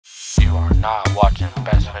not watching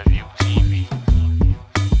Best for View TV.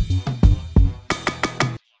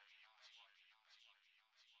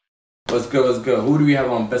 What's good, what's good? Who do we have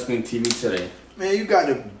on BestsPointOfViewTV TV today? Man, you got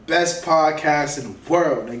the best podcast in the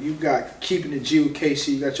world. Like, you got Keeping It G with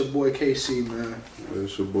Kcee. You got your boy Kcee, man.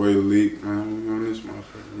 It's your boy Leek, man. We on this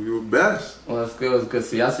motherfucker. You the best. Well, it's good, it's good.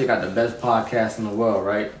 So y'all say you got the best podcast in the world,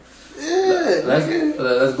 right? Yeah.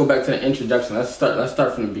 Let's go back to the introduction. Let's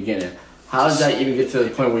start from the beginning. How did y'all even get to the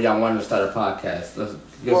point where y'all wanted to start a podcast?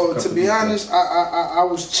 Well, to be honest, I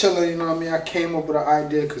was chilling, you know what I mean? I came up with an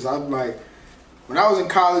idea because I'm like, when I was in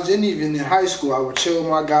college and even in high school, I would chill with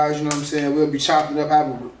my guys, you know what I'm saying? We'll be chopping up,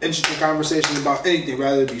 having interesting conversations about anything,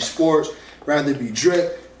 rather it be sports, rather it be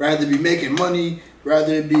drip, rather it be making money,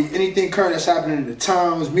 rather it be anything current that's happening in the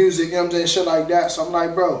towns, music, you know what I'm saying, shit like that. So I'm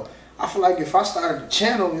like, bro, I feel like if I started a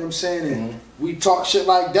channel, you know what I'm saying, and we talk shit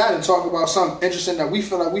like that and talk about something interesting that we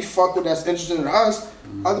feel like we fuck with that's interesting to us,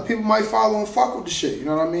 other people might follow and fuck with the shit, you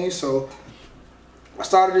know what I mean? So I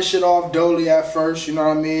started this shit off dolly at first, you know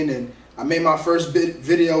what I mean, and I made my first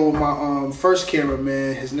video with my first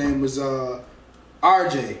cameraman. His name was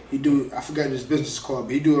RJ. I forgot his business called,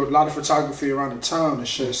 but he do a lot of photography around the town and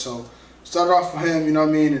shit. So started off with him, you know what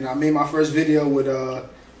I mean? And I made my first video with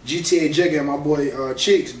GTA Jigga and my boy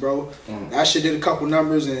Cheeks, bro. That shit did a couple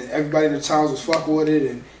numbers and everybody in the towns was fucking with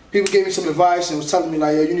it. And people gave me some advice and was telling me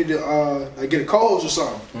like, yo, you need to like get a coach or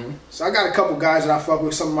something. So I got a couple guys that I fuck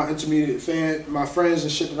with, some of my intermediate my friends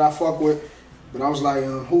and shit that I fuck with. But I was like,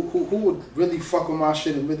 who would really fuck with my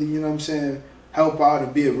shit and really, you know what I'm saying, help out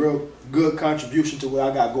and be a real good contribution to what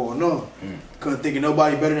I got going on. Couldn't think of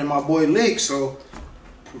nobody better than my boy Leek, so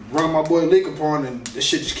run my boy Leek upon, and this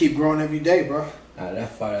shit just keep growing every day, bro.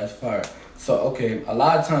 That's fire, that's fire. So, okay, a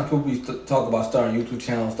lot of times people used to talk about starting a YouTube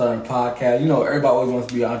channel, starting a podcast. You know, everybody always wants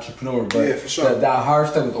to be an entrepreneur, but yeah, for sure. that hard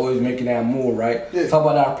step is always making that move, right? Yeah. Talk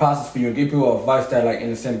about that process for you and give people advice that like in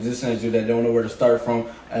the same position as you that don't know where to start from,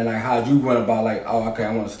 and like how you went about like, oh, okay,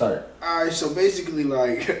 I want to start. All right, so basically,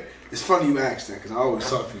 like, it's funny you asked that because I always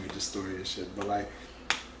talk to you with this story and shit, but like,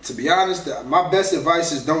 to be honest, my best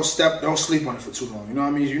advice is don't sleep on it for too long. You know what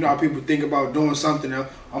I mean? You know how people think about doing something, I'm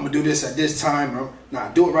going to do this at this time. Nah,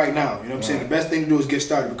 do it right now. You know what I'm saying? The best thing to do is get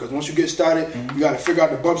started, because once you get started, you got to figure out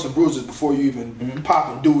the bumps and bruises before you even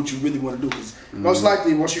pop and do what you really want to do. Because most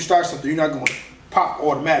likely, once you start something, you're not going to pop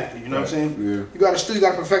automatically. You know what I'm saying? Yeah. You got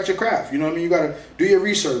to perfect your craft. You know what I mean? You got to do your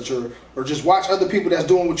research or just watch other people that's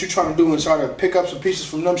doing what you're trying to do and try to pick up some pieces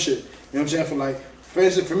from them shit. You know what I'm saying? For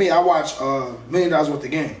instance, for me, I watch $1 Million Worth of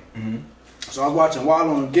Game. So I was watching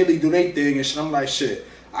Wallow and Gilly do their thing and shit. I'm like, shit,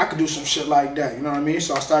 I could do some shit like that. You know what I mean?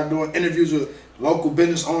 So I started doing interviews with local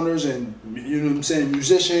business owners and, you know what I'm saying,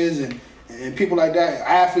 musicians and people like that,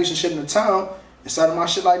 athletes and shit in the town, and started my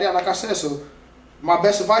shit like that, like I said. So my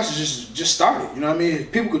best advice is just start it. You know what I mean?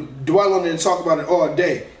 People could dwell on it and talk about it all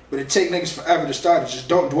day, but it take niggas forever to start it. Just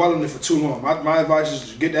don't dwell on it for too long. My advice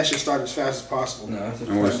is to get that shit started as fast as possible.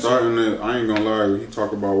 And when starting it, I ain't gonna lie, when he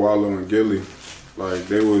talk about Wallow and Gilly, like,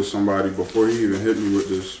 they was somebody, before he even hit me with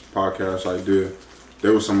this podcast idea,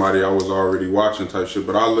 there was somebody I was already watching type shit,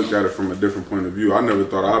 but I looked at it from a different point of view. I never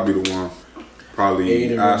thought I'd be the one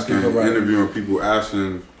probably interviewing people,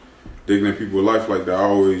 digging in people's life like that. I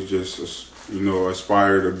always just, you know,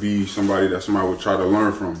 aspire to be somebody that somebody would try to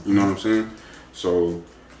learn from, you know what I'm saying? So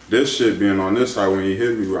this shit being on this side, when he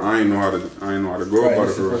hit me, I ain't know how to go about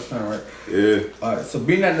it. First time, right? Yeah. All right. So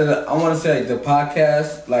being that I want to say like the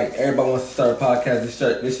podcast, like everybody wants to start a podcast. This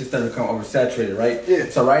shit starting to become oversaturated, right? Yeah.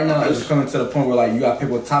 So right now it's coming to the point where like you got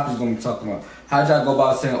people with topics you're gonna be talking about. How'd y'all go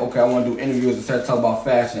about saying, okay, I want to do interviews instead of talking about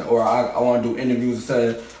fashion, or I want to do interviews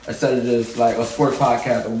instead of just like a sports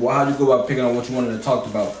podcast? Or how'd you go about picking on what you wanted to talk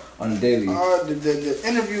about on the daily? The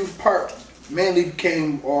interview part mainly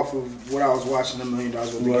came off of what I was watching $1 Million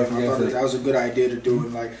Worth of Game. I thought that was a good idea to do.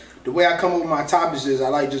 And like the way I come up with my topics is I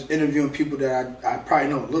like just interviewing people that I probably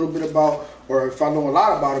know a little bit about, or if I know a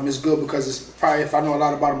lot about them, it's good because it's probably, if I know a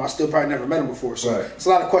lot about them, I still probably never met them before. So it's a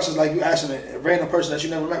lot of questions like you asking a random person that you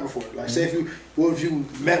never met before. Like say if you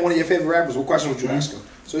met one of your favorite rappers, what question would you ask them?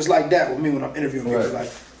 So it's like that with me when I'm interviewing people.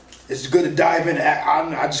 Like, it's good to dive in.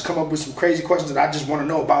 I just come up with some crazy questions that I just want to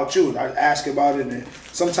know about you. I ask about it, and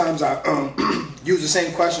sometimes I use the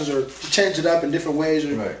same questions or change it up in different ways,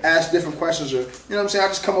 or ask different questions, or you know what I'm saying. I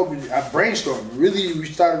just come up with, I brainstorm. Really, we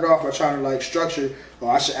started off by trying to like structure. Oh,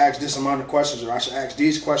 I should ask this amount of questions, or I should ask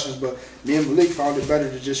these questions. But me and Malik found it better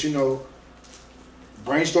to just, you know,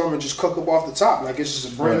 brainstorm and just cook up off the top. Like it's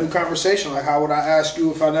just a brand new conversation. Like how would I ask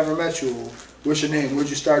you if I never met you? Or what's your name? Where'd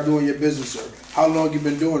you start doing your business? Or how long you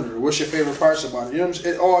been doing it? Or what's your favorite parts about it? You know what I'm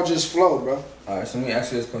saying? It all just flowed, bro. All right, so let me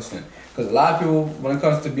ask you this question. Because a lot of people, when it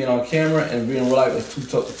comes to being on camera and being in real life, it's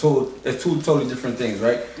two totally different things,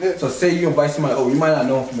 right? Yeah. So say you invite somebody over, you might not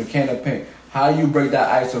know them from a can of paint. How you break that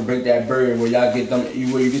ice or break that barrier where y'all get them,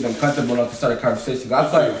 where you get them comfortable enough to start a conversation? I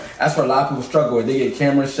feel like that's where a lot of people struggle with. They get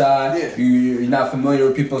camera shy. Yeah. You're not familiar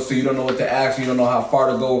with people, so you don't know what to ask. You don't know how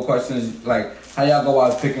far to go with questions. Like, how y'all go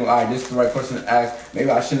out picking, all right, this is the right question to ask. Maybe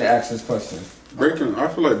I shouldn't ask this question. I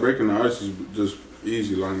feel like breaking the ice is just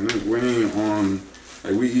easy. Like, we ain't on,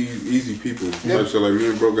 like, we easy people. Yep. So, like, me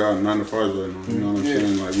and bro got 9 to 5s right now. You know what I'm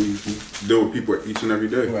saying? Like, we deal with people each and every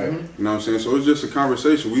day. Right. You know what I'm saying? So it's just a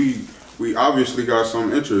conversation. We obviously got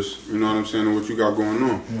some interest, you know what I'm saying, in what you got going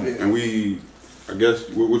on. Yeah. And I guess,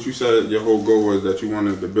 what you said, your whole goal was that you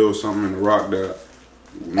wanted to build something in the rock that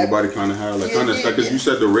nobody kind of had. Like, because you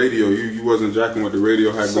said the radio, you wasn't jacking what the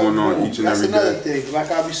radio had going on each and every day. That's another thing.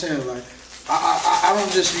 Like I be saying, like, I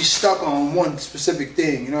don't just be stuck on one specific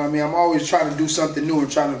thing, you know what I mean? I'm always trying to do something new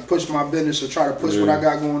and trying to push my business or try to push what I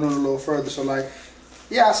got going on a little further. So, like,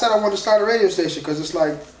 yeah, I said I wanted to start a radio station because it's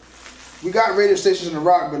like, we got radio stations in the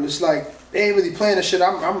rock, but it's like they ain't really playing the shit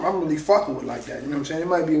I'm really fucking with like that. You know what I'm saying? It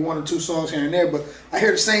might be 1 or 2 songs here and there, but I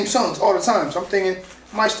hear the same songs all the time. So I'm thinking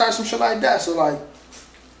I might start some shit like that. So like,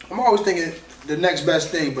 I'm always thinking the next best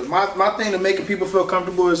thing. But my thing to making people feel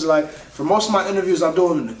comfortable is like, for most of my interviews I'm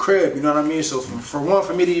doing in the crib. You know what I mean? So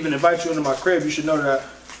for me to even invite you into my crib, you should know that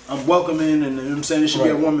I'm welcoming, and you know what I'm saying, it should be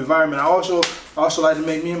a warm environment. I also like to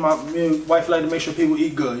make me and wife like to make sure people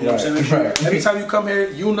eat good. You know what I'm saying? Every time you come here,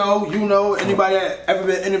 you know anybody that ever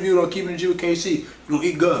been interviewed on Keeping It G with KC, you gonna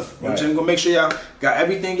eat good. You know what I'm saying? Gonna make sure y'all got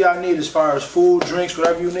everything y'all need as far as food, drinks,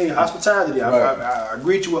 whatever you need. Hospitality. I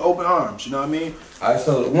greet you with open arms. You know what I mean? All right.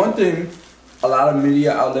 So one thing a lot of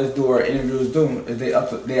media outlets do or interviewers do is they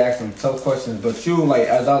ask them tough questions. But you, like,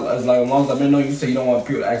 as long as I've been knowing you, say you don't want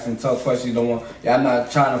people to ask them tough questions. You don't want. I'm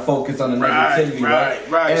not trying to focus on the negativity,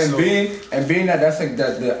 right? And so, being that that's like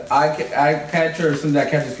the eye catcher or something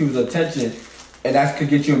that catches people's attention, and that could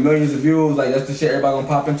get you millions of views. Like, that's the shit everybody gonna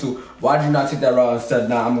pop into. Why'd you not take that route and said,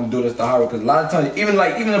 nah, I'm gonna do this the hard way? Because a lot of times, even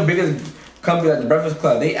the biggest company like the Breakfast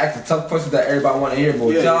Club, they ask the tough questions that everybody want to hear, but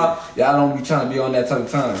y'all don't be trying to be on that type of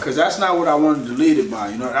time. Because that's not what I wanted to lead it by,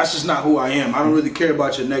 you know. That's just not who I am. I don't really care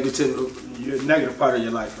about your negative part of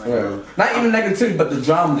your life right now. Not even negativity, but the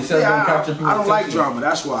drama. I don't like drama.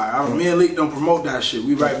 That's why. Me and Leek don't promote that shit.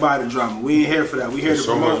 We right by the drama. We ain't here for that. We here to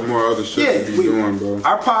promote. So much more other shit to be doing, bro.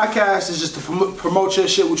 Our podcast is just to promote your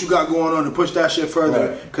shit, what you got going on, and push that shit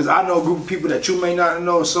further. Because I know a group of people that you may not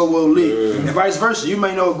know, and so will Leek. And vice versa. You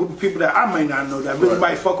may know a group of people that I may not know that really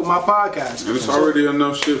might fuck with my podcast. And it's already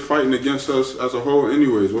enough shit fighting against us as a whole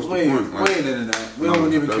anyways. What's the point? We ain't into that. We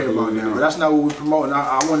don't even care about that. But that's not what we promote. And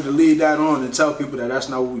I wanted to lead that on and tell people that that's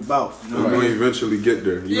not what we about. You know we're going to eventually get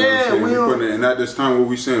there. You know what I'm saying? And at this time, what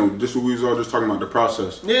we saying, this what we was all just talking about, the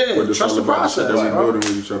process. Yeah, trust the process. That we building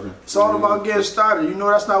with each other. It's all about getting started. You know,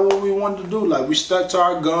 that's not what we wanted to do. Like, we stuck to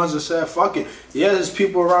our guns and said, fuck it. Yeah, there's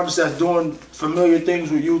people around us that's doing familiar things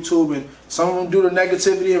with YouTube, and some of them do the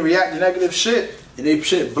negativity and react to negative shit, and they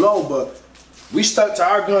shit blow, but we stuck to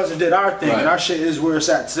our guns and did our thing, and our shit is where it's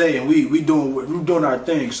at today, and we doing our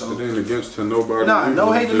thing. So it ain't against to nobody. Nah,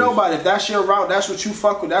 no hate to nobody. If that's your route, that's what you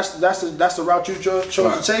fuck with. That's the route you chose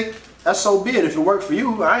to take. That's so be it. If it worked for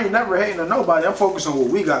you, I ain't never hating on nobody. I'm focused on what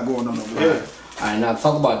we got going on over here. All right, now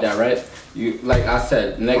talk about that, right? You, like I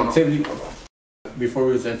said, negativity. Before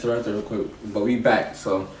we was interrupted real quick, but we back.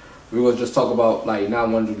 So we was just talk about, like, not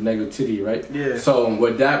wanting to do negativity, right? Yeah. So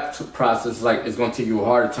with that process, like, it's gonna take you a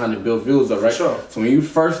harder time to build views, right? Sure. So when you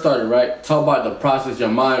first started, right, talk about the process, your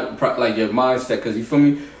mind, like your mindset, cause you feel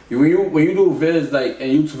me? When you do vids like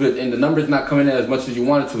and YouTube vids and the numbers not coming in as much as you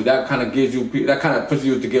wanted to, that kind of gives you, that kind of pushes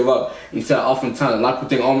you to give up. Instead, oftentimes a lot of people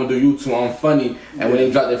think, oh, I'm gonna do YouTube, I'm funny, and when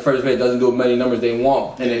they drop their first vid, it doesn't do as many numbers they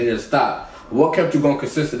want, and then they just stop. What kept you going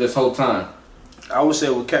consistent this whole time? I would say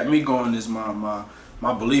what kept me going is my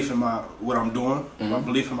belief in what I'm doing, my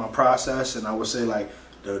belief in my process, and I would say, like,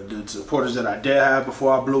 the supporters that I did have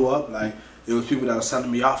before I blew up, like, it was people that was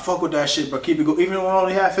telling me, "I fuck with that shit, but keep it going." Even when I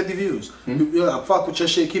only had 50 views, I fuck with your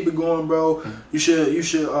shit, keep it going, bro. You should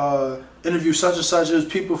interview such and such. There's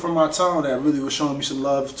people from my town that really was showing me some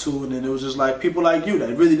love too, and then it was just like people like you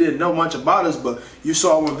that really didn't know much about us, but you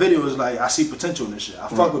saw one video, it was like, I see potential in this shit. I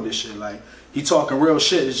fuck with this shit. Like, he talking real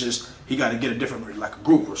shit. It's just he got to get a different, like, a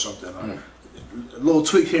group or something. A little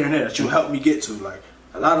tweak here and there that you helped me get to. Like,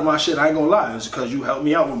 a lot of my shit, I ain't gonna lie, is because you helped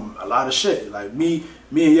me out with a lot of shit. Like, me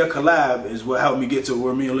and your collab is what helped me get to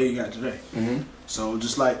where me and Lee got today. So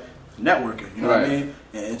just like, networking, you know what I mean?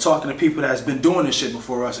 And talking to people that's been doing this shit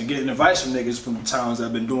before us and getting advice from niggas from towns that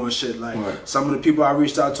have been doing shit. Like some of the people I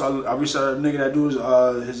reached out to, I reached out to a nigga that do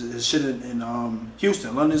his shit in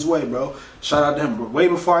Houston, London's Way, bro. Shout out to him, bro. Way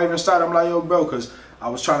before I even started, I'm like, yo, bro, because I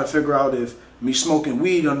was trying to figure out if me smoking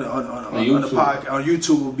weed on the podcast on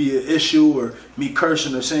YouTube would be an issue, or me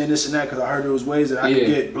cursing or saying this and that, because I heard there was ways that I could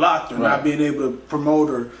get blocked or not being able to promote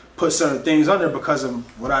or put certain things on there because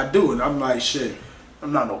of what I do. And I'm like, shit,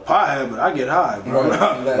 I'm not no pothead, but I get high, bro.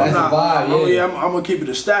 I'm gonna keep it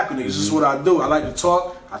a stack with niggas. This is what I do. I like to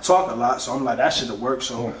talk. I talk a lot, so I'm like, that shit'll work.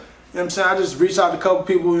 So, you know what I'm saying? I just reached out to a couple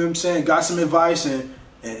people, you know what I'm saying? Got some advice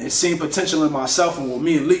and seen potential in myself and what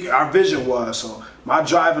me and Leek, our vision was. So my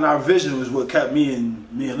drive and our vision was what kept me and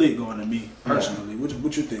Leek going to me personally.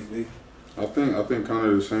 What you think, Leek? I think kind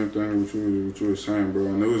of the same thing what you were saying, bro.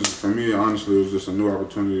 And it was, for me, honestly, it was just a new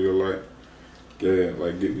opportunity to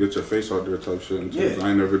like get your face out there type shit. And I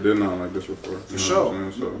ain't never did nothing like this before. For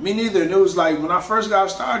sure. So. Me neither. And it was like, when I first got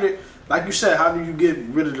started, like you said, how do you get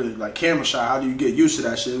rid of the camera shot? How do you get used to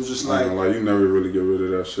that shit? It was just like you never really get rid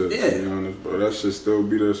of that shit. Yeah. To be honest, but that shit still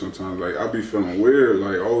be there sometimes. Like I be feeling weird,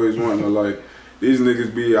 like always wanting to like. These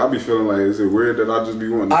niggas be, I be feeling like, is it weird that I just be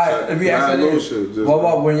wanting to shit? What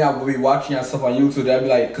about when y'all be watching y'all stuff on YouTube? That'd be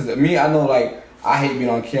like, cause me, I know like, I hate being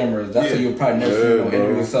on cameras. That's why you'll probably never see me on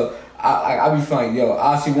interviews. So I be feeling like, yo,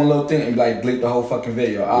 I'll see one little thing and be like, delete the whole fucking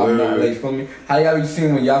video. I'm not late, feel me? How y'all be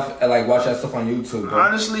seeing when y'all like watch that stuff on YouTube, bro?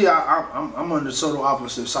 Honestly, I'm on the total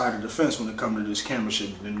opposite side of the fence when it comes to this camera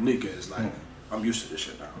shit and Leek is like, I'm used to this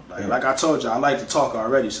shit now. Like I told you, I like to talk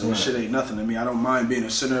already, so this shit ain't nothing to me. I don't mind being a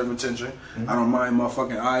center of attention. I don't mind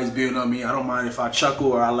motherfucking eyes being on me. I don't mind if I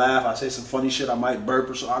chuckle or I laugh. I say some funny shit. I might burp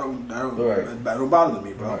or so. That don't bother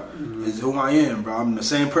me, bro. It's who I am, bro. I'm the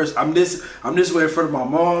same person. I'm this way in front of my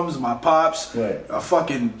moms, my pops, a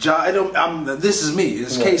fucking job. This is me.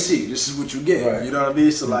 It's Kcee. This is what you get. You know what I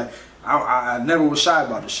mean? So like. I never was shy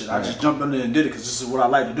about this shit. I just jumped on there and did it because this is what I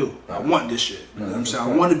like to do. I want this shit. You know what I'm saying?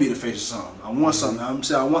 I want to be the face of something. I want something. I'm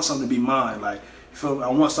saying I want something to be mine. Like, you feel me? I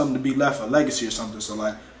want something to be left, a legacy or something. So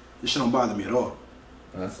like, this shit don't bother me at all.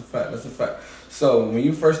 That's a fact. That's a fact. So when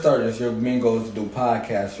you first started, your main goal was to do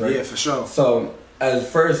podcasts, right? Yeah, for sure. So as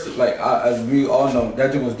first, like as we all know,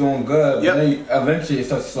 that shit was doing good. But then eventually it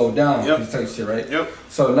started to slow down. This type of shit, right?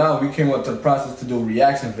 So now we came up to the process to do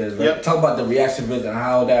reaction vids. Right? Talk about the reaction vids and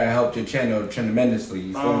how that helped your channel tremendously.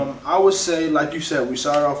 You feel me? I would say, like you said, we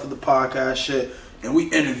started off with the podcast shit, and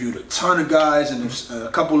we interviewed a ton of guys and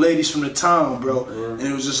a couple ladies from the town, bro. And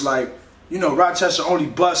it was just like, you know, Rochester only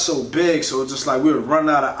bust so big, so it's just like we were running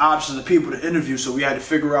out of options of people to interview, so we had to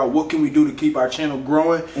figure out what can we do to keep our channel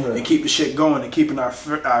growing and keep the shit going and keeping our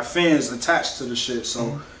fans attached to the shit.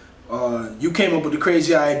 So you came up with the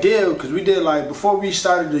crazy idea, because we did, like, before we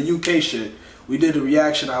started the UK shit, we did a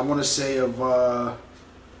reaction, I want to say, of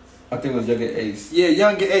I think it was Younger Ace. Yeah,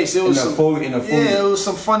 Younger Ace. It was it was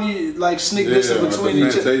some funny like sneak this in between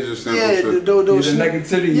each other. The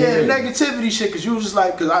negativity. The negativity shit. Because you was just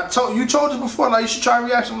like, you told us before, like, you should try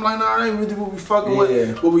reaction. I'm like, nah, that ain't really what we fucking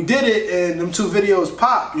with. But we did it, and them two videos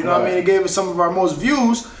popped. You know what I mean? It gave us some of our most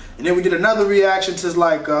views. And then we did another reaction to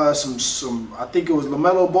like some I think it was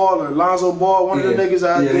LaMelo Ball or Lonzo Ball, one of the niggas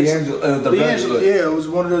that it was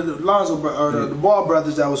one of the Lonzo the Ball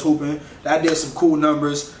brothers that was hooping. That did some cool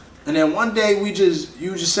numbers. And then one day you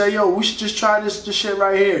just say, yo, we should just try this shit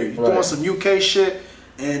right here. You doing some UK shit,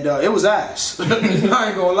 and it was ass. I ain't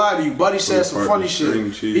gonna lie to you. Buddy said some funny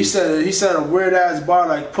shit. He said a weird ass bar,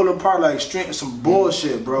 like pull apart like some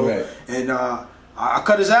bullshit, bro. And I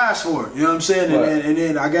cut his ass for it. You know what I'm saying? And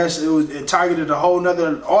then I guess it targeted a whole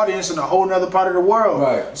nother audience in a whole nother part of the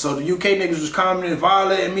world. So the UK niggas was commenting,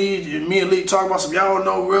 violating me, and me and Lee talking about some y'all don't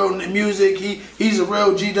know real music. He's a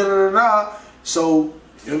real G So.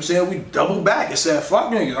 You know what I'm saying? We doubled back and said,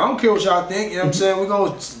 fuck niggas, I don't care what y'all think. You know what I'm saying? We're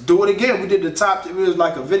going to do it again. We did the top, it was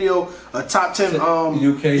like a video, a top 10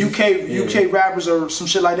 UK rappers or some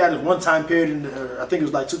shit like that at one time period. In I think it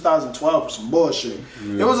was like 2012 or some bullshit.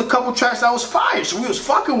 It was a couple tracks that was fire, so we was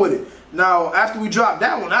fucking with it. Now, after we dropped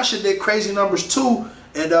that one, that shit did crazy numbers too.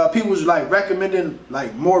 And people was like recommending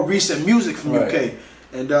like more recent music from UK.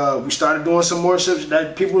 And we started doing some more shit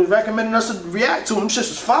that people was recommending us to react to. Them shits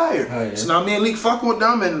was fire. So now me and Leek fucking with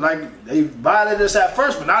them, and like they violated us at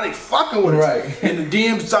first, but now they fucking with us. And the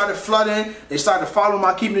DMs started flooding. They started following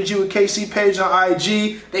my Keeping It G with Kcee page on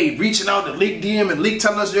IG. They reaching out to Leek DM, and Leek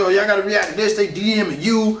telling us, yo, y'all gotta react to this. They DMing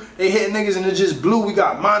you. They hitting niggas, and it just blew. We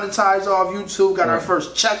got monetized off YouTube, got our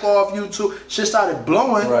first check off YouTube. Shit started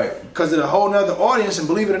blowing because of the whole nother audience, and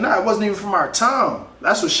believe it or not, it wasn't even from our town.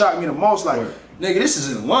 That's what shocked me the most. Like, nigga, this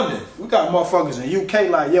is in London. We got motherfuckers in UK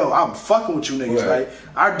like, yo, I'm fucking with you niggas. Right. Like,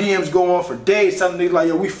 our DMs go on for days. Some niggas like,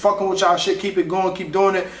 yo, we fucking with y'all shit. Keep it going. Keep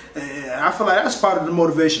doing it. And I feel like that's part of the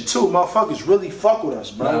motivation too. Motherfuckers really fuck with us,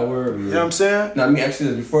 bro. Nah, word, you know what I'm saying? Now, me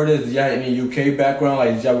actually, before this, did y'all have any UK background?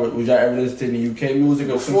 Like, would y'all ever listen to any UK music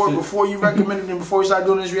or something? Before you recommended and before you started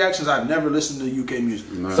doing these reactions, I've never listened to UK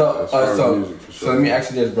music. Nah, So sure. let me ask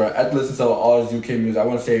you this, bro. After listening to all this UK music, I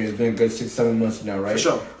want to say it's been a good 6-7 months now, right? For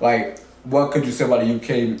sure. Like, what could you say about the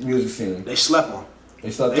UK music scene? They slept on.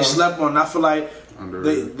 They slept on. And I feel like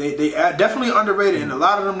Underrated. they definitely underrated, and a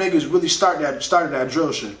lot of them niggas really started that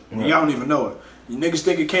drill shit. And y'all don't even know it. You niggas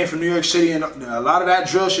think it came from New York City, and a lot of that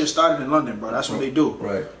drill shit started in London, bro. That's what they do.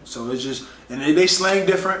 Right. So it's just, and they slang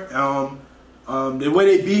different. The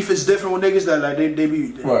way they beef is different with niggas. That like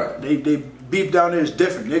they beef down there is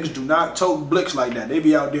different. Niggas do not tote blicks like that. They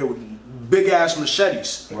be out there with big ass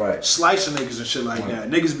machetes, right, slicing niggas and shit like that.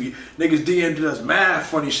 Niggas DM'd us mad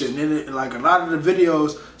funny shit, and then like a lot of the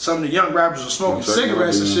videos, some of the young rappers are smoking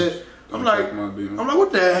cigarettes and shit. I'm like,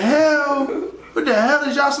 what the hell? What the hell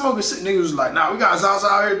is y'all smoking? Niggas was like, nah, we got Zaza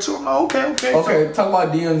out here too. I'm like, okay. Talk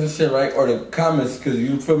about DMs and shit, right? Or the comments, because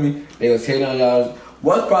you feel me? They was hating on y'all.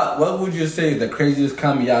 What would you say is the craziest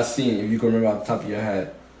comment y'all seen, if you can remember off the top of your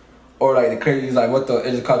head? Or like the craziest, like it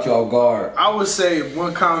just caught you off guard? I would say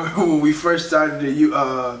one comment when we first started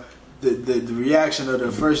the reaction of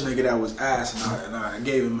the first nigga that was ass, and I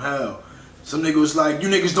gave him hell. Some nigga was like, you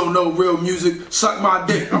niggas don't know real music, suck my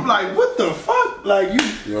dick. I'm like, what the fuck? Like, you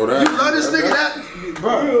love this nigga that,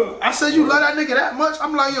 bro. I said, you love that nigga that much?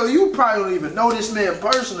 I'm like, yo, you probably don't even know this man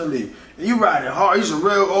personally. And you riding hard. He's a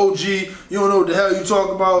real OG. You don't know what the hell you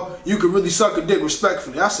talking about. You could really suck a dick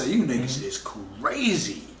respectfully. I said, you niggas is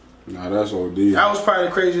crazy. Nah, that's OD. That was probably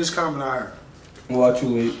the craziest comment I heard. What you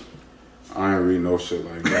Leek? I ain't read no shit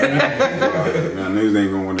like that. Man, niggas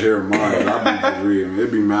ain't gonna want to hear mine. I be just reading.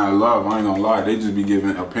 It be mad love. I ain't gonna lie. They just be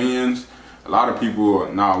giving opinions. A lot of people.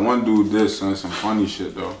 One dude did some funny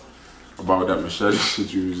shit though about that machete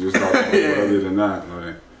shit you was just talking about. Other than that,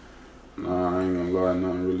 like, nah, I ain't gonna lie.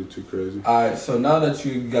 Nothing really too crazy. All right. So now that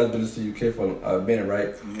you guys been to UK for a minute,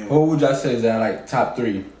 right? Yeah. Who would y'all say is that like top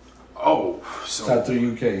 3? Oh, so top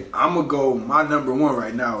 3 UK. I'm gonna go. My number 1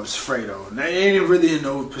 right now is Fredo. They ain't really in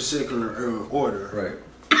no particular order. Right.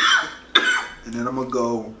 And then I'm gonna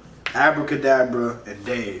go Abracadabra and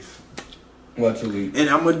Dave. What you Leek? And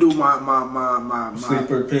I'm gonna do my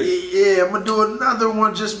sleeper pick. Yeah, I'm gonna do another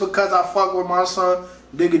one just because I fuck with my son,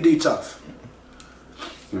 Digga D Tough.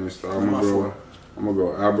 I'm gonna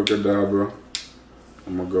go Abracadabra.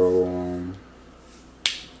 I'm gonna go.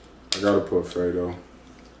 I gotta put Fredo.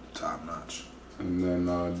 Top notch. And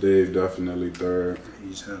then Dave definitely 3rd.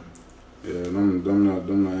 He's him. Yeah, them,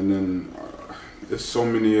 and then there's so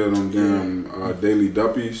many of them damn Daily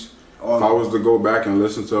Duppies. If I was to go back and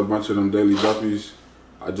listen to a bunch of them Daily Duppies,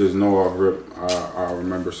 I just know off rip I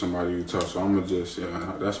remember somebody who tough. So I'm gonna just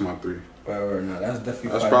that's my 3. Right, no, that's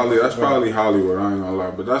definitely. That's probably Hollywood. I ain't gonna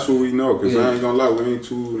lie, but that's what we know. Cause I ain't gonna lie, we ain't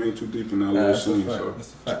too deep in that little scene. So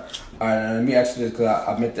that's a fact. All right, let me ask you this because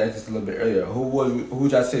I meant to ask this a little bit earlier. Who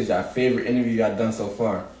would y'all say is your favorite interview y'all done so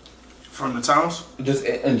far? From the towns? Just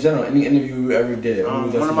in general, any interview you ever did.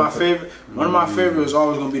 One of my favorite is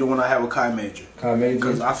always gonna be the one I had with Kai Major. Kai Major.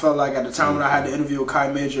 Because I felt like at the time when I had the interview with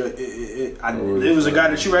Kai Major, it was a guy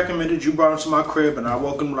that you recommended. You brought him to my crib, and I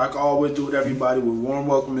welcomed him like I always do with everybody, with warm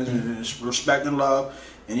welcome and respect and love.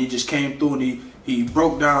 And he just came through and he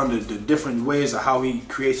broke down the different ways of how he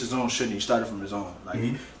creates his own shit. And he started from his own. Like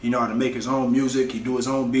he know how to make his own music. He do his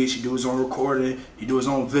own beats. He do his own recording. He do his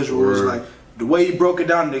own visuals. Like the way he broke it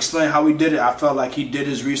down and explained how he did it, I felt like he did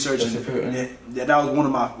his research. And that was one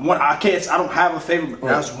of my I don't have a favorite, but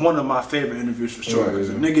that's one of my favorite interviews for sure. Because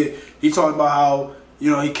the nigga, he talked about how,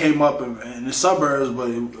 you know, he came up in the suburbs, but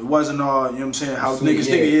it wasn't all, you know what I'm saying, how niggas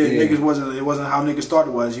think niggas wasn't how niggas thought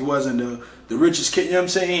it was. He wasn't the richest kid, you know what I'm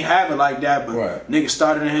saying? He ain't have it like that, but niggas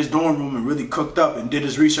started in his dorm room and really cooked up and did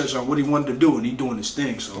his research on what he wanted to do, and he doing his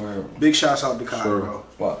thing. So big shouts out to Kai, bro.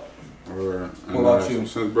 Wow. Alright. What about you?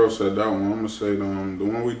 Since bro said that one, I'm gonna say the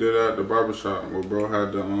one we did at the barbershop where bro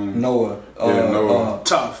had the Noah. Noah.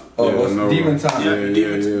 Tough. Noah. Demon Time.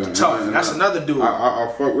 Yeah. Tough. And that's another dude.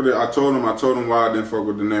 I fuck with it. I told him why I didn't fuck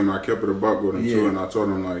with the name. I kept it a buck with him too, and I told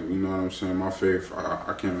him, like, you know what I'm saying, my faith,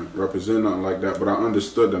 I can't represent nothing like that, but I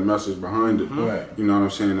understood the message behind it. Right. You know what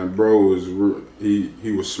I'm saying? And bro was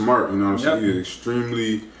he was smart. You know what I'm saying? He was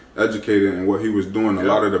extremely educated in what he was doing. A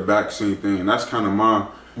lot of the back scene thing, and that's kind of my.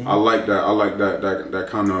 I like that. I like that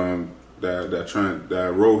kind of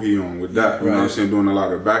that role he on with that. You know what I'm saying? Doing a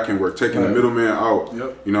lot of back end work, taking the middleman out.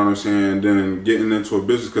 Yep. You know what I'm saying? And then getting into a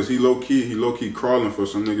business because he low key crawling for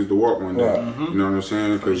some niggas to walk one day. You know what I'm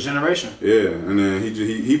saying? For his generation. Yeah, and then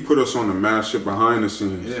he put us on the mad shit behind the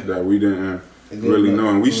scenes that we didn't really know,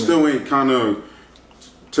 and we still ain't kind of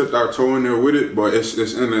tipped our toe in there with it, but it's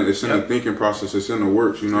in the thinking process. It's in the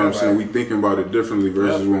works. You know what I'm saying? We thinking about it differently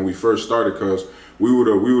versus when we first started, because we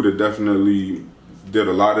would have definitely did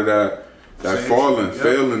a lot of that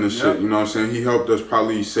failing and shit. You know what I'm saying? He helped us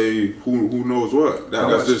probably save who knows what.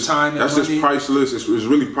 That's just priceless. It's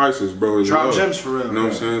really priceless, bro. Drop gems for real. You know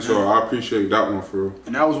what I'm saying? So I appreciate that one for real.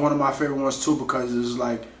 And that was one of my favorite ones too, because it was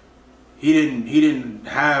like he didn't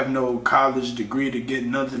have no college degree to get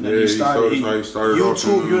nothing that he started.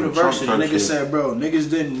 YouTube University. Niggas said, bro, niggas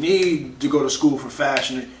didn't need to go to school for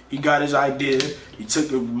fashion. He got his idea. He took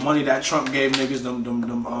the money that Trump gave niggas,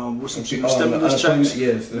 stimulus checks.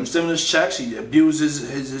 Yes, them stimulus checks. He abused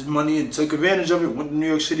his money and took advantage of it. Went to New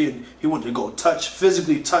York City and he went to go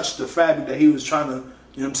physically touch the fabric that he was trying to, you know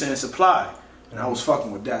what I'm saying, supply. And I was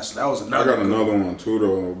fucking with that. So that was another. I got another one too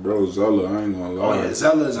though, bro. Zella, I ain't gonna lie. Oh yeah,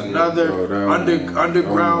 Zella is another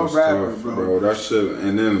underground rapper, tough, bro. That shit.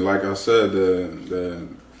 And then, like I said, the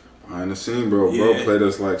behind the scene, bro played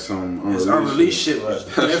us like some unreleased shit was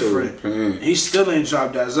different. He still ain't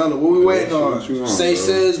dropped that Zella. What we waiting on? Say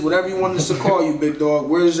says whatever you want us to call you, big dog.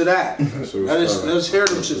 Where's it at? Let's hear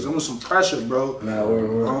them shits. I want some pressure, bro.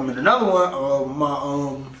 And another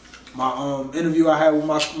one, my interview I had with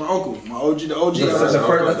my uncle, my OG, the OG episode.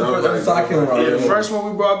 The first one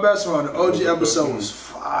we brought Best on, the OG episode was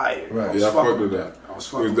fire. Yeah, I fucked with that. It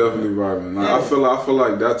was definitely vibing. Like, I feel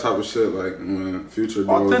like that type of shit, like when Future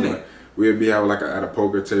goes, like, we'd be having like at a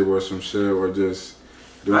poker table or some shit, or just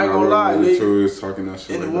doing I ain't gonna lie, talking that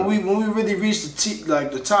shit. And like when we really reached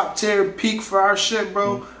the top tier peak for our shit,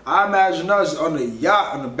 bro, I imagine us on the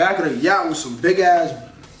yacht, on the back of the yacht with some big ass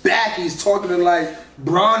backies talking to like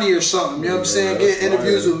Bronny or something, you know what I'm saying? Getting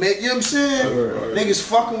interviews with me, you know what I'm saying? Niggas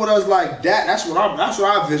fucking with us like that. That's what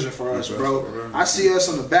I vision for us, bro. I see us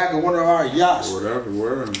on the back of one of our yachts.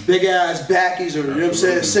 Big ass backies, or you know what I'm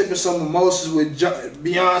saying, sipping some mimosas with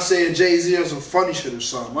Beyonce and Jay-Z or some funny shit or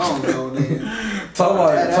something. I don't know, nigga. Talk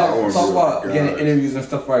about getting interviews and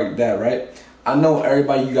stuff like that, right? I know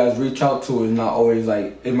everybody you guys reach out to is not always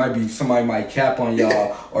like, it might be somebody might cap on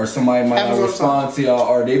y'all, or somebody might not respond to y'all,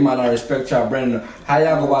 or they might not respect y'all brand. How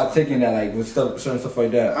y'all go about taking that, like with certain stuff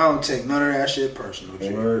like that? I don't take none of that shit personal.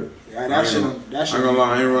 That shit. I ain't gonna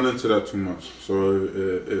lie, I ain't run into that too much. So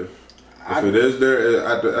if it is there,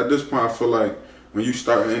 at this point, I feel like when you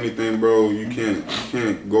starting anything, bro, you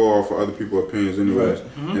can't go off of other people's opinions anyways.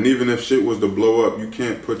 And even if shit was to blow up, you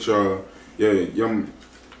can't put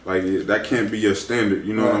like, that can't be your standard,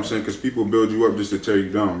 you know what I'm saying? Because people build you up just to tear you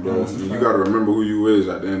down, bro. And you got to remember who you is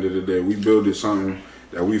at the end of the day. We built something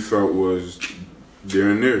that we felt was there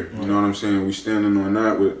and there, you know what I'm saying? We standing on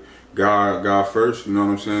that with God first, you know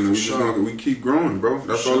what I'm saying? And we keep growing, bro.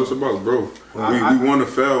 That's all it's about, bro. We want to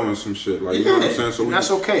fail in some shit, like, you know what I'm saying? So that's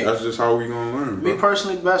okay. That's just how we gonna learn, bro. Me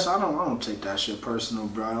personally, Best, I don't take that shit personal,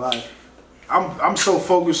 bro. Like, I'm so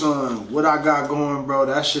focused on what I got going, bro.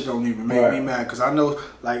 That shit don't even make me mad, cause I know,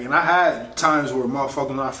 like, and I had times where motherfuckers,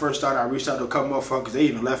 when I first started, I reached out to a couple motherfuckers. They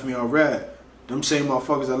even left me on red. Them same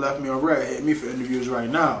motherfuckers that left me on red hit me for interviews right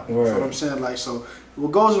now. You know what I'm saying? Like, so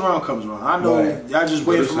what goes around comes around. I know y'all just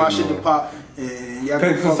waiting for my shit to pop, and y'all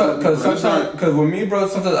cause with me, bro,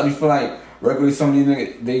 sometimes I be feel like regularly some of these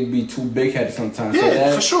niggas, they be too big headed sometimes.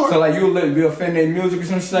 Yeah, for sure. So like you'll be offend their music or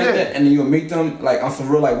some shit like that, and then you'll meet them like on some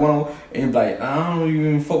real like one, and you be like, I don't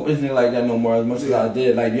even fuck with this nigga like that no more as much as I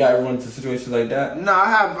did. Like, you ever run into situations like that? Nah,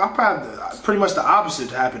 I probably pretty much the opposite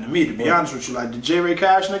happened to me, to be honest with you. Like the J. Ray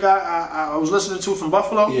Cash nigga I was listening to from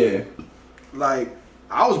Buffalo. Yeah. Like,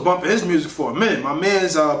 I was bumping his music for a minute. My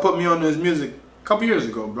man's put me on his music a couple years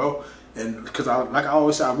ago, bro. And because like I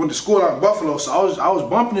always said, I went to school out in Buffalo, so I was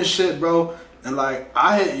bumping this shit, bro. And like,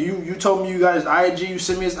 I hit you told me you got his IG, you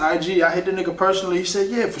sent me his IG. I hit the nigga personally. He said,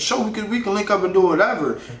 yeah, for sure, we can link up and do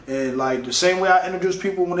whatever. And like the same way I introduce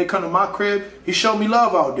people when they come to my crib, he showed me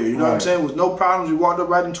love out there. You know what I'm saying? With no problems, we walked up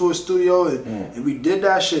right into a studio and we did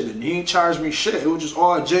that shit. And he ain't charged me shit. It was just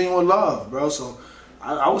all genuine love, bro. So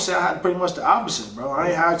I would say I had pretty much the opposite, bro. I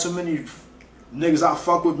ain't had too many niggas I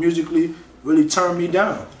fuck with musically really turn me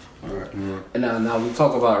down. And now we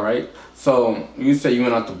talk about it, right? So you say you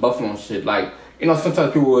went out to Buffalo and shit. Like, you know,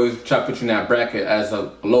 sometimes people will try to put you in that bracket as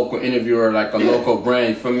a local interviewer, like a local brand,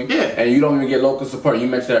 you feel me? Yeah. And you don't even get local support. You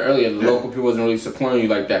mentioned that earlier, the local people wasn't really supporting you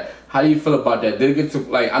like that. How do you feel about that? Did it get to,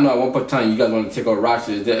 like, I know at one point in time you guys want to take over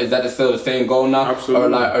Rochester. Is that still the same goal now?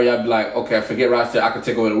 Absolutely. Or y'all be like, okay, forget Rochester, I can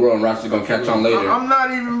take over the world and Rochester's going to catch on later? I'm not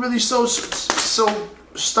even really so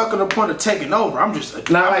stuck on the point of taking over. I'm just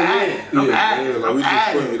I'm adding. Like we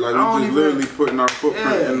just literally putting our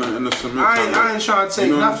footprint in the cement. I ain't trying to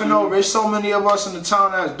take nothing over. There's so many of us in the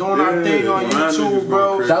town that's doing our thing on YouTube,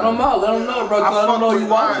 bro. Shout them out, let them know, bro. Let them know you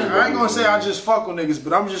watching, bro. I ain't gonna say I just fuck with niggas,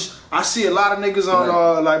 but I see a lot of niggas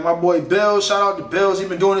on like my boy Bills. Shout out to Bills. He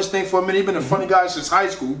been doing this thing for a minute. He been a funny guy since high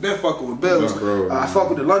school. We been fucking with Bills. I fuck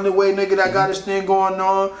with the London Way nigga that got his thing going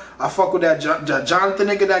on. I fuck with that Jonathan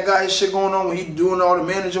nigga that got his shit going on when he doing all the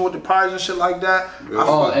managing with the pies and shit like that.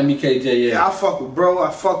 MBKJ, yeah. I fuck with bro. I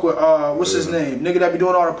fuck with what's his name? Nigga that be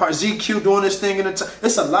doing all the pies. ZQ doing this thing in the time.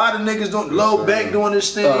 It's a lot of niggas doing Lil Beck doing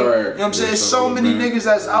this thing. You know what I'm saying? So many niggas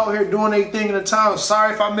that's out here doing their thing in the town.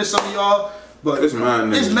 Sorry if I miss some of y'all. But it's mad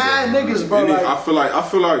niggas. It's mad niggas, bro. Like, I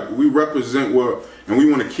feel like we represent what, and we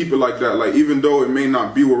want to keep it like that. Like even though it may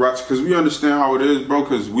not be what Rochester, because we understand how it is, bro.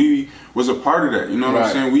 Because we was a part of that. You know what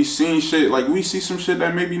I'm saying? We seen shit, like we see some shit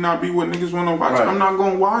that maybe not be what niggas want to watch. I'm not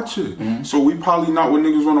gonna watch it. So we probably not what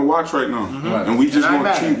niggas want to watch right now. And we just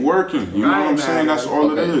want to keep working. You know what I'm saying? That's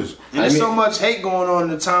all it is. And there's so much hate going on in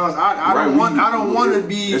the towns. I don't want to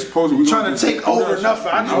be trying to take over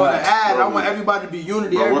nothing. I just want to add. I want everybody to be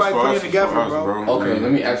unity. Everybody put it together, bro. Okay,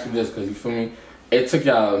 let me ask you this, because you feel me? It took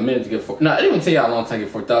y'all a minute to get it didn't even take y'all a long time to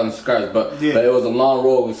get 4,000 subscribers, but it was a long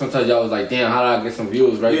road. And sometimes y'all was like, damn, how do I get some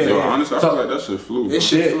views, right? Yeah, honestly, I feel like that shit flew. It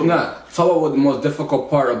shit flew. Talk about what the most difficult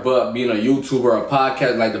part about being a YouTuber or a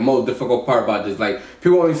podcast, like the most difficult part about this. Like,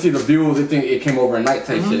 people only see the views, they think it came overnight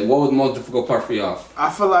type shit. What was the most difficult part for y'all? I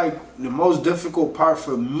feel like the most difficult part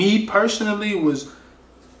for me personally was,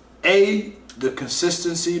 the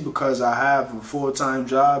consistency, because I have a full-time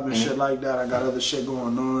job and shit like that. I got other shit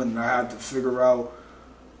going on, and I had to figure out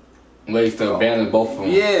ways to abandon both of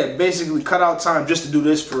them. Yeah, basically cut out time just to do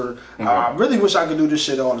this for. I really wish I could do this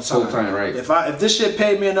shit all the time. Full time, right? If this shit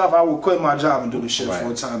paid me enough, I would quit my job and do this shit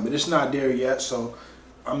full time. But it's not there yet. So,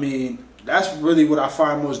 I mean, that's really what I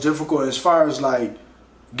find most difficult. As far as like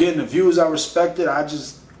getting the views I respected, I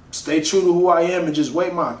just stay true to who I am and just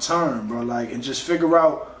wait my turn, bro. Like, and just figure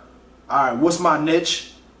out. All right, what's my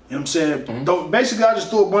niche? You know what I'm saying? Basically, I just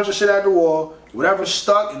threw a bunch of shit at the wall. Whatever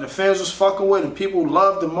stuck and the fans was fucking with and people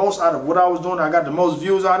loved the most out of what I was doing, I got the most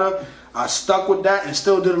views out of, I stuck with that and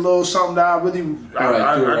still did a little something that I really,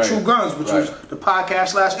 I true guns, which was the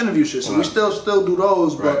podcast / interview shit. So we still do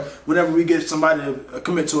those, but whenever we get somebody to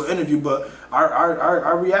commit to an interview, but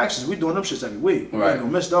our reactions, we doing them shits every week. We ain't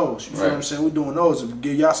gonna miss those. You feel what I'm saying? We doing those and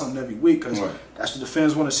give y'all something every week, because that's what the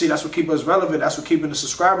fans want to see. That's what keep us relevant. That's what keeping the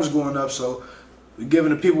subscribers going up. So we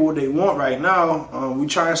giving the people what they want right now. We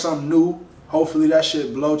trying something new. Hopefully that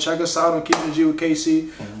shit blow. Check us out on Keeping It G with Kcee.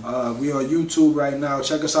 We on YouTube right now.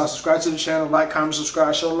 Check us out. Subscribe to the channel. Like, comment,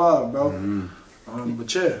 subscribe. Show love, bro.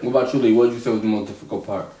 But yeah. What about you, Lee? What did you say was the most difficult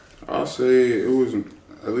part? I'll say it was,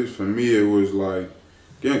 at least for me, it was like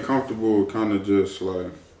getting comfortable, kind of just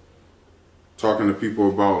like talking to people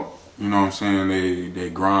about, you know what I'm saying, they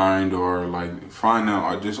grind, or like find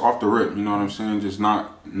out, or just off the rip, you know what I'm saying, just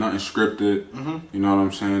nothing scripted, you know what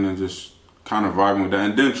I'm saying, and just kind of vibing with that,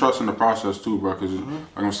 and then trusting the process too, bro. Cause like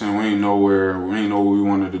I'm saying, we ain't know what we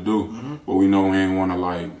wanted to do, but we know we ain't want to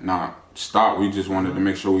like not stop. We just wanted to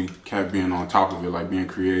make sure we kept being on top of it, like being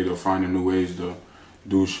creative, finding new ways to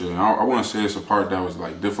do shit. I wouldn't say it's a part that was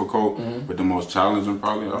like difficult, but the most challenging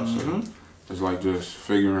probably. I would say it's like just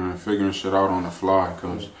figuring shit out on the fly,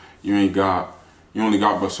 cause you only got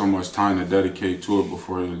but so much time to dedicate to it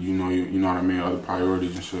before you know what I mean. Other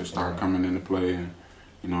priorities and shit start coming into play, and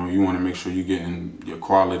you know, you want to make sure you getting your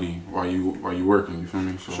quality while you working. You feel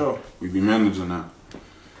me? So we be managing that.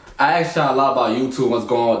 I asked y'all a lot about YouTube, what's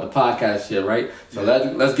going on with the podcast shit, right? So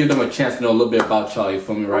let's give them a chance to know a little bit about y'all. You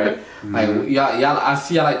feel me, right? Like y'all, I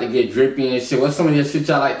see y'all like to get drippy and shit. What's some of your shit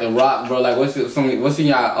y'all like to rock, bro? Like what's in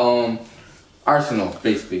y'all arsenal,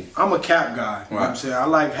 basically? I'm a cap guy. You know what I'm saying? I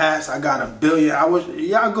like hats. I got a billion.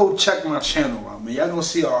 Y'all go check my channel out, man. Y'all gonna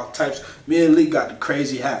see all types. Me and Lee got the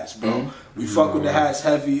crazy hats, bro. We fuck with the hats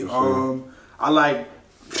heavy. I like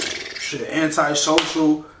shit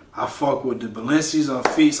antisocial. I fuck with the Balenci's on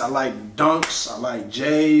feet. I like Dunks. I like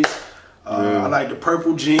J's. I like the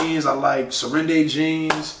purple jeans. I like Serende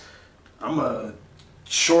jeans. I'm a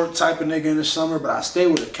short type of nigga in the summer, but I stay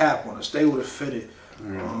with a cap on. I stay with a fitted.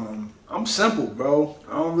 I'm simple, bro.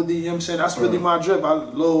 I don't really, you know what I'm saying? That's really my drip.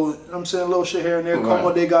 Little shit here and there.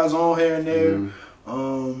 Como de Gazon here and there.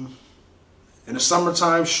 In the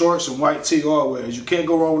summertime, shorts and white tee always. You can't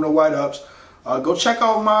go wrong with no white ups. Go check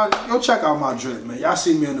out my drip, man. Y'all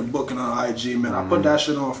see me in the booking on IG, man. I put that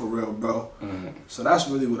shit on for real, bro. So that's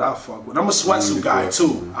really what I fuck with. I'm a sweatsuit guy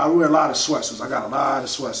too. I wear a lot of sweatsuits. I got a lot of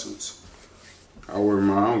sweatsuits. I wear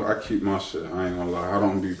I keep my shit. I ain't gonna lie. I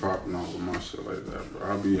don't be popping out with my shit like that,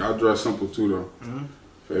 bro. I dress simple too though.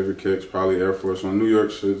 Favorite kicks probably Air Force One. New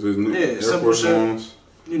York shit. Air Force Ones.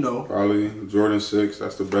 You know. Probably Jordan 6.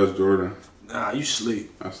 That's the best Jordan. Nah, you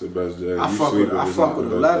sleep. That's the best J. I fuck with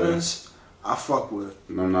 11s. I fuck with.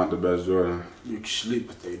 No, not the best Jordan. You can sleep,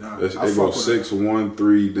 but they not. They go 6, 1,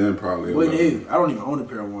 3, then probably 11. I don't even own a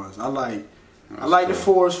pair of ones. I like the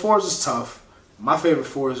 4s. 4s is tough. My favorite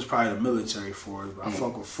 4s is probably the military 4s. But I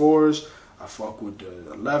fuck with 4s. I fuck with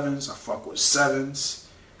the 11s. I fuck with 7s.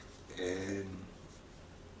 And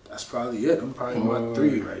that's probably it. I'm probably about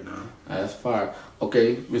 3 right now. That's fire.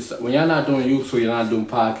 Okay, when y'all not doing YouTube, you're not doing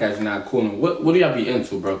podcasts, you're not cooling, what do y'all be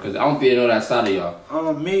into, bro? Because I don't think I know that side of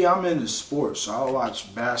y'all. Me, I'm into sports. So I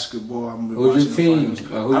watch basketball. Who's your team?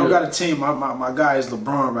 I don't got a team. My guy is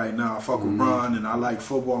LeBron right now. I fuck with LeBron, and I like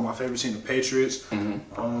football. My favorite team, the Patriots.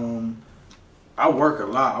 I work a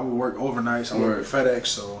lot. I would work overnights. I work at FedEx,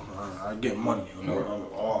 so I get money. You know,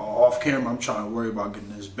 off camera, I'm trying to worry about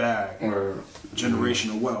getting this bag.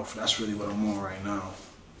 Generational wealth. That's really what I'm on right now.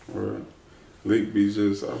 Leak be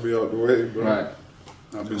I'll be out the way, bro. Right.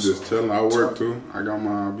 I'll be just chilling. I work too. I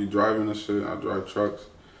be driving and shit. I drive trucks.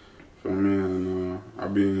 Feel me? And I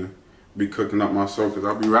be cooking up myself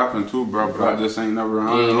because I be rapping too, bro. But I just ain't never.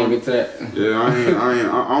 You ain't never get to that. Yeah,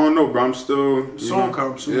 I don't know, bro. I'm still. Soon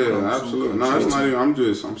comes. Absolutely. No, that's not even.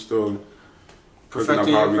 I'm still. Cooking up,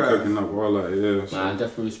 I'll be cooking up all that. Yeah. So. Nah, I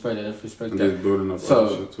definitely respect that. Just building up. So all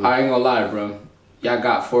that shit too. I ain't gonna lie, bro. Y'all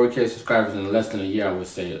got 4K subscribers in less than a year, I would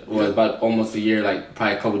say. Well, about almost a year, like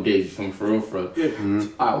probably a couple days, something for real.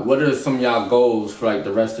 Yeah. Alright, what are some of y'all goals for like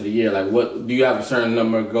the rest of the year? Like, what do you have a certain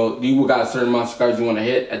number of goals? Do you got a certain amount of subscribers you want to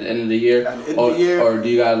hit at the end of the year? At the end of the year, or do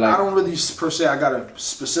you got like? I don't really per se. I got a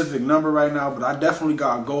specific number right now, but I definitely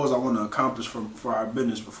got goals I want to accomplish for our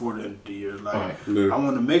business before the end of the year. Like, I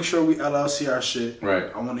want to make sure we LLC our shit.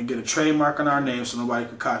 Right. I want to get a trademark on our name so nobody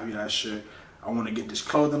can copy that shit. I want to get this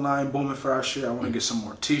clothing line booming for our shit. I want to get some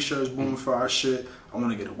more t-shirts booming for our shit. I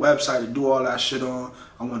want to get a website to do all that shit on.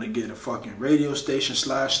 I want to get a fucking radio station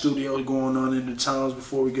 / studio going on in the towns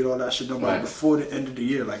before we get all that shit done. But before the end of the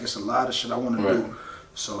year, like, it's a lot of shit I want to do.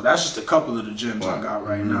 So that's just a couple of the gems I got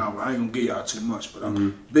right now. I ain't gonna give y'all too much, but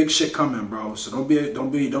big shit coming, bro. So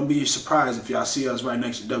don't be surprised if y'all see us right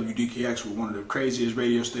next to WDKX with one of the craziest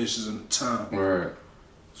radio stations in the town. Right.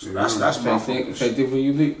 So that's my focus. Same thing for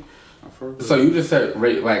you, Leek? So you just said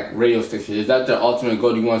like radio station. Is that the ultimate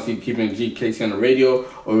goal? Do you want to see keeping Kcee on the radio,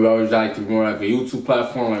 or you always like to be more like a YouTube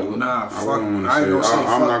platform? Like, nah, fuck. I'm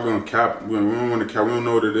not gonna cap. We don't want to cap. We don't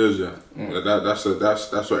know what it is yet.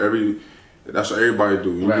 That's what everybody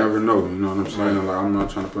do. You never know. You know what I'm saying? Like, I'm not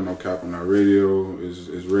trying to put no cap on that. Radio is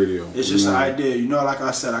radio. It's just an idea. You know, like I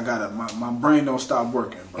said, I got my brain don't stop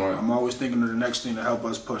working, bro. I'm always thinking of the next thing to help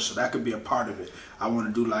us push. So that could be a part of it. I want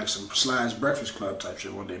to do like some / Breakfast Club type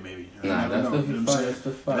shit one day, maybe. You never know. You know what I'm saying?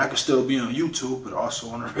 And I could still be on YouTube, but also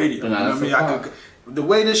on the radio. You know what I mean? The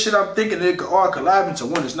way this shit I'm thinking, it could all collab into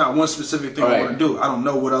one. It's not one specific thing I want to do. I don't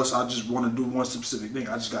know what else. I just want to do one specific thing.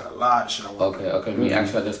 I just got a lot of shit I want to do. Okay. Let me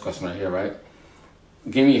ask you this question right here, right?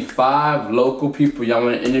 Give me 5 local people y'all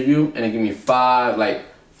want to interview, and then give me 5 like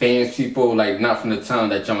famous people, like not from the town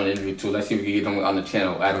that y'all want to interview too. Let's see if we can get them on the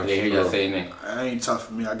channel after they hear y'all say their name. It ain't tough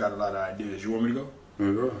for me. I got a lot of ideas. You want me to go?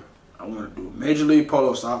 Yeah, go. I want to do Major League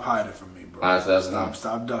Polo. Stop hiding from me, bro.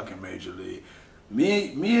 Stop ducking Major League.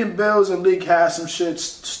 Me and Bills and Leek had some shit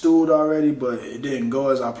stewed already, but it didn't go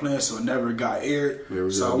as I planned, so it never got aired.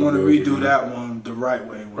 So I want to redo that one the right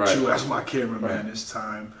way with you as my cameraman this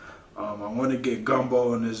time. I want to get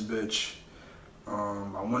Gumbo on this bitch.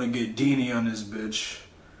 I want to get Deanie on this bitch.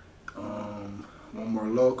 One more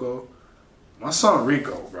loco. My son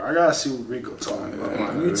Rico, bro. I gotta see what Rico talking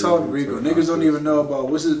about. When you talk to Rico, niggas don't even know about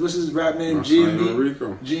what's his rap name?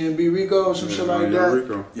 GNB Rico or some shit like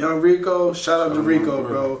that. Young Rico. Shout out to Rico,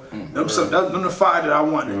 bro. Them the 5 that I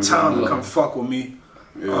want in town to come fuck with me.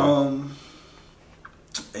 And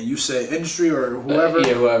you say industry or whoever?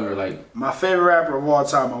 Yeah, whoever. Like, my favorite rapper of all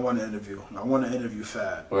time, I want to interview. I want to interview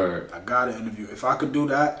Fab. Word. I gotta interview. If I could do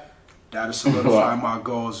that, that'll solidify my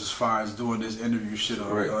goals as far as doing this interview shit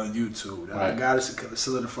on YouTube. I gotta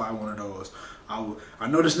solidify one of those. I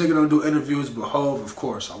know this nigga don't do interviews, but Hov, of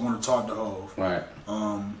course, I want to talk to Hov. Right.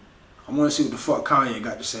 I want to see what the fuck Kanye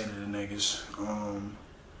got to say to the niggas.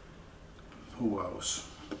 Who else?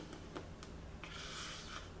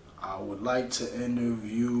 I would like to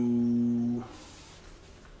interview.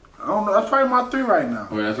 I don't know. That's probably my 3 right now.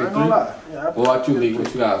 Oh, that's I ain't your 3? gonna lie. Yeah, What about you, Leek?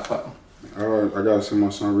 What you got? I gotta say my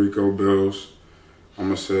son Rico Bills. I'm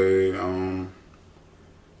gonna say from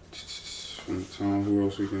the town. Who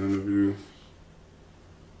else we can interview?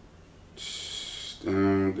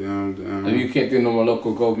 Damn. If you can't do no more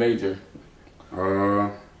local, go major.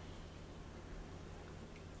 I'm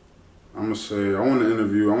gonna say I want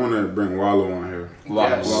to bring Wallow on here.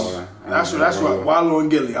 Yes. That's what Wallow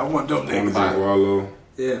and Gilly. I want them I want to niggas. bring Wallow.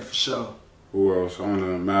 Yeah, for sure. Who else? I want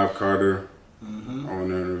to Mav Carter. Mm-hmm. I want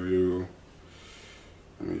to interview.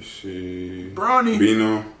 Let me see. Bronny.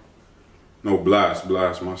 Bino. No, Blast,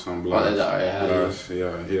 my son Blast. Oh, that's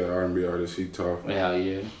Blast, yeah, R&B artist, he tough. Yeah,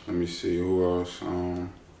 yeah. Let me see, who else?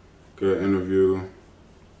 Good interview.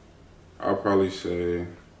 I'll probably say,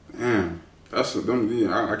 damn, that's them.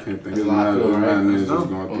 Yeah, I can't think. There's mad names that's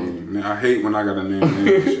going through. Man, I hate when I gotta name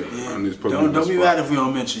names. Don't be mad if we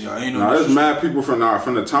don't mention y'all. Ain't no. Nah, there's mad people from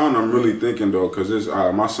the town. I'm really thinking though, cause it's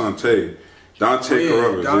my son Tay, Dante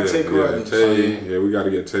Carruthers. Tay. Yeah, we gotta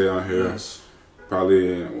get Tay on here. Yes.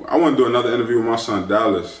 Probably, I want to do another interview with my son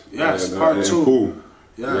Dallas. Yes, part 2.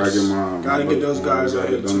 Yes. Gotta get those guys right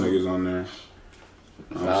get them niggas on there.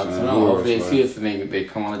 If they see us, they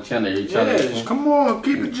come on the channel. Yeah, come on,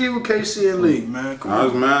 keep it G with Kcee Liek, man. Come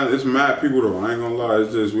on. It's mad people though. I ain't gonna lie.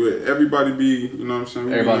 It's just everybody be, you know what I'm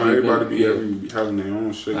saying. Everybody be having their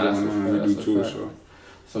own shit going on. We do too.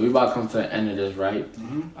 So we about to come to the end of this, right?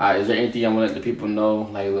 Is there anything y'all want to let the people know,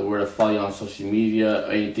 like where to follow you on social media,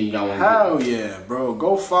 or anything y'all want to Hell yeah, bro.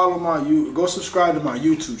 Go follow go subscribe to my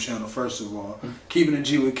YouTube channel, first of all. Keeping it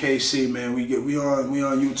G with Kcee, man. We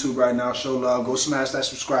on YouTube right now. Show love. Go smash that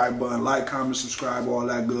subscribe button. Like, comment, subscribe, all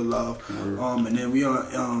that good love. And then we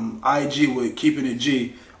on IG with Keeping It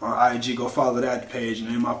G. On IG, go follow that page. And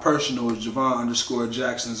then my personal is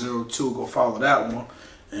Javon_Jackson02. Go follow that one.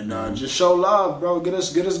 And just show love, bro. Get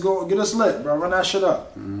us lit, bro. Run that shit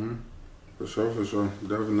up. For sure,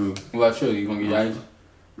 definitely. What about you? You gonna get IG?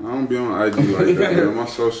 I don't be on IG like that, man. My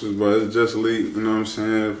socials, but it's just Leek. You know what I'm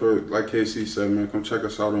saying? Like Kcee said, man, come check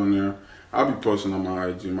us out on there. I'll be posting on my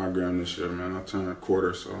IG, my gram this year, man. I turned a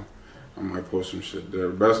quarter, so I might post some shit there.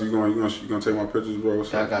 Best, you gonna take my pictures, bro?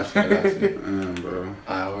 I got you. Man, bro.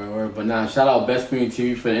 Alright, but now shout out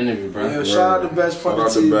BestsPointOfViewTV for the interview, bro. Yeah, shout out to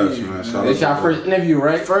BestsPointOfViewTV. It's your first interview,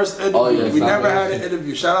 right? First interview. Oh, yeah, we never had an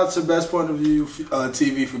interview. Shout out to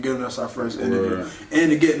BestsPointOfViewTV for giving us our first interview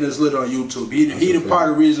and to getting us lit on YouTube. He the part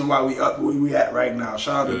of the reason why we up where we at right now.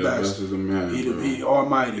 Shout out to Best. Best is a man. He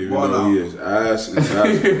almighty. Even though he is ass and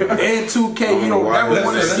and 2K. You don't ever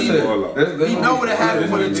want to see that. He know what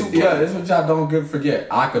happened with the 2K. Yeah, this is what y'all don't forget.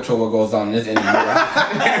 I control what goes on in this interview.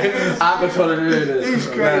 I control it. He's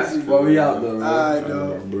crazy. Well, we out though. Alright,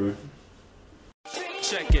 though.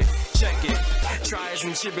 Check it. Trials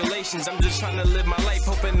and tribulations, I'm just trying to live my life,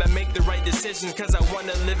 hoping I make the right decisions, cause I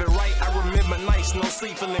wanna live it right. I remember nights, no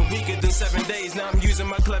sleep, feeling weaker than 7 days. Now I'm using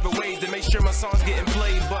my clever ways to make sure my songs getting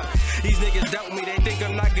played. But these niggas doubt me, they think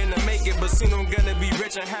I'm not gonna make it, but soon I'm gonna be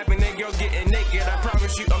rich and happy, that girl getting naked. I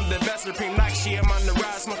promise you I'm the best, supreme Nakshi. I'm on the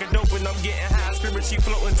rise, smoking dope and I'm getting high. Spirit, she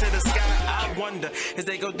floating to the sky. I wonder, is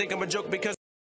they gon' think I'm a joke because